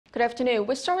Good afternoon.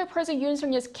 We start with President Yoon Suk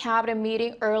Yeol's cabinet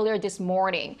meeting earlier this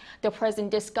morning. The president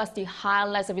discussed the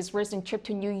highlights of his recent trip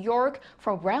to New York,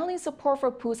 from rallying support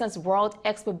for Busan's World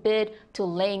Expo bid to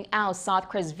laying out South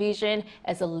Korea's vision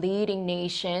as a leading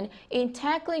nation in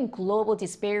tackling global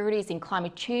disparities in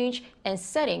climate change and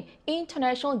setting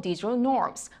international digital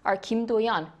norms. Our Kim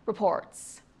Do-yeon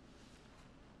reports.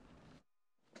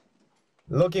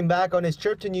 Looking back on his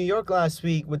trip to New York last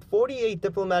week, with 48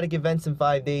 diplomatic events in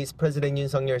 5 days, President Yoon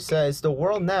Suk Yeol says the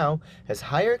world now has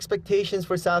higher expectations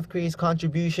for South Korea's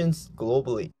contributions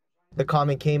globally. The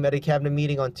comment came at a cabinet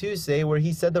meeting on Tuesday, where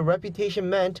he said the reputation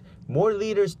meant more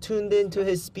leaders tuned in to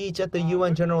his speech at the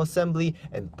UN General Assembly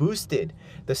and boosted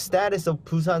the status of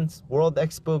Busan's World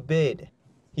Expo bid.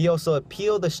 He also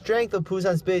appealed the strength of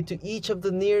Busan's bid to each of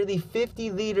the nearly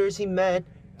 50 leaders he met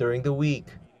during the week.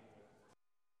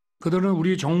 그들은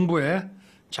우리 정부의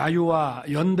자유와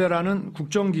연대라는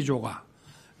국정기조가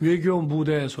외교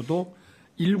무대에서도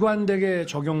일관되게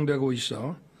적용되고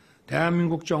있어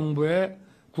대한민국 정부의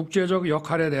국제적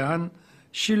역할에 대한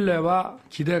신뢰와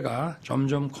기대가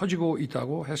점점 커지고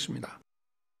있다고 했습니다.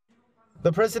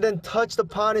 The president touched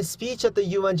upon his speech at the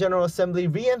UN General Assembly,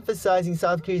 re-emphasizing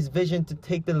South Korea's vision to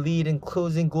take the lead in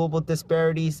closing global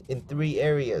disparities in 3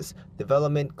 areas: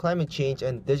 development, climate change,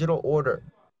 and digital order.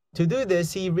 To do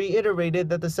this, he reiterated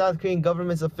that the South Korean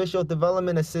government's official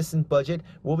development assistance budget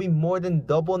will be more than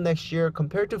double next year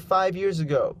compared to 5 years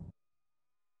ago.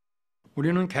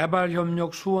 우리는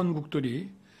개발협력 수원국들이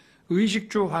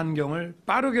의식주 환경을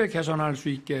빠르게 개선할 수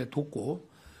있게 돕고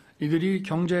이들이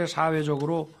경제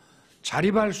사회적으로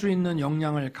자립할 수 있는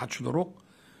역량을 갖추도록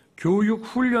교육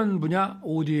훈련 분야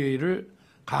ODA를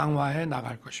강화해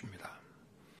나갈 것입니다.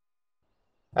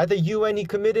 At the UN, he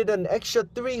committed an extra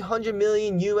 $300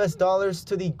 million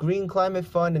to the Green Climate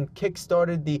Fund and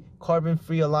kickstarted the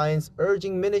Carbon-Free Alliance,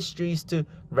 urging ministries to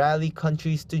rally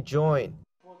countries to join.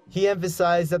 He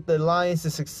emphasized that the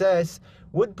alliance's success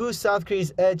would boost South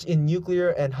Korea's edge in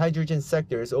nuclear and hydrogen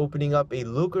sectors, opening up a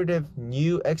lucrative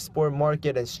new export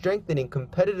market and strengthening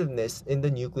competitiveness in the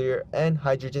nuclear and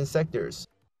hydrogen sectors.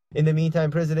 In the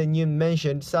meantime, President Yoon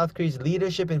mentioned South Korea's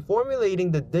leadership in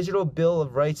formulating the Digital Bill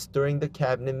of Rights during the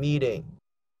cabinet meeting.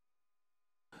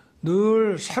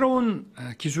 늘 새로운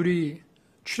기술이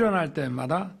출현할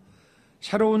때마다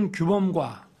새로운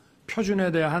규범과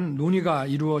표준에 대한 논의가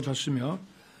이루어졌으며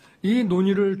이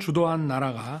논의를 주도한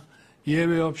나라가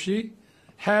예외 없이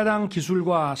해당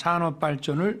기술과 산업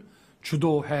발전을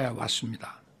주도해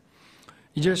왔습니다.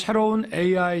 이제 새로운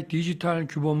AI 디지털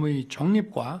규범의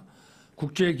정립과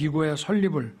국제기구의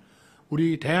설립을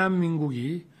우리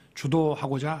대한민국이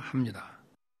주도하고자 합니다.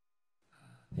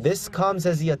 This comes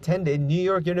as he attended New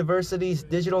York University's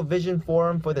Digital Vision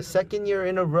Forum for the 2nd year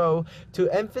in a row to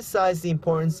emphasize the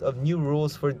importance of new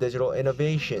rules for digital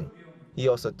innovation. He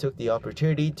also took the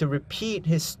opportunity to repeat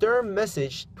his stern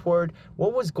message toward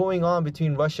what was going on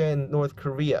between Russia and North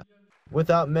Korea.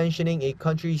 Without mentioning a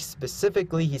country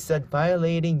specifically, he said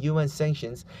violating UN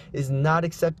sanctions is not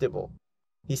acceptable.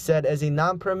 He said as a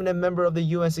non-permanent member of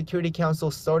the UN Security Council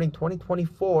starting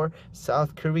 2024,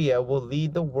 South Korea will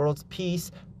lead the world's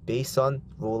peace based on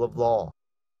rule of law.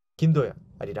 Kim Do-yeon,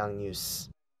 아리랑뉴스.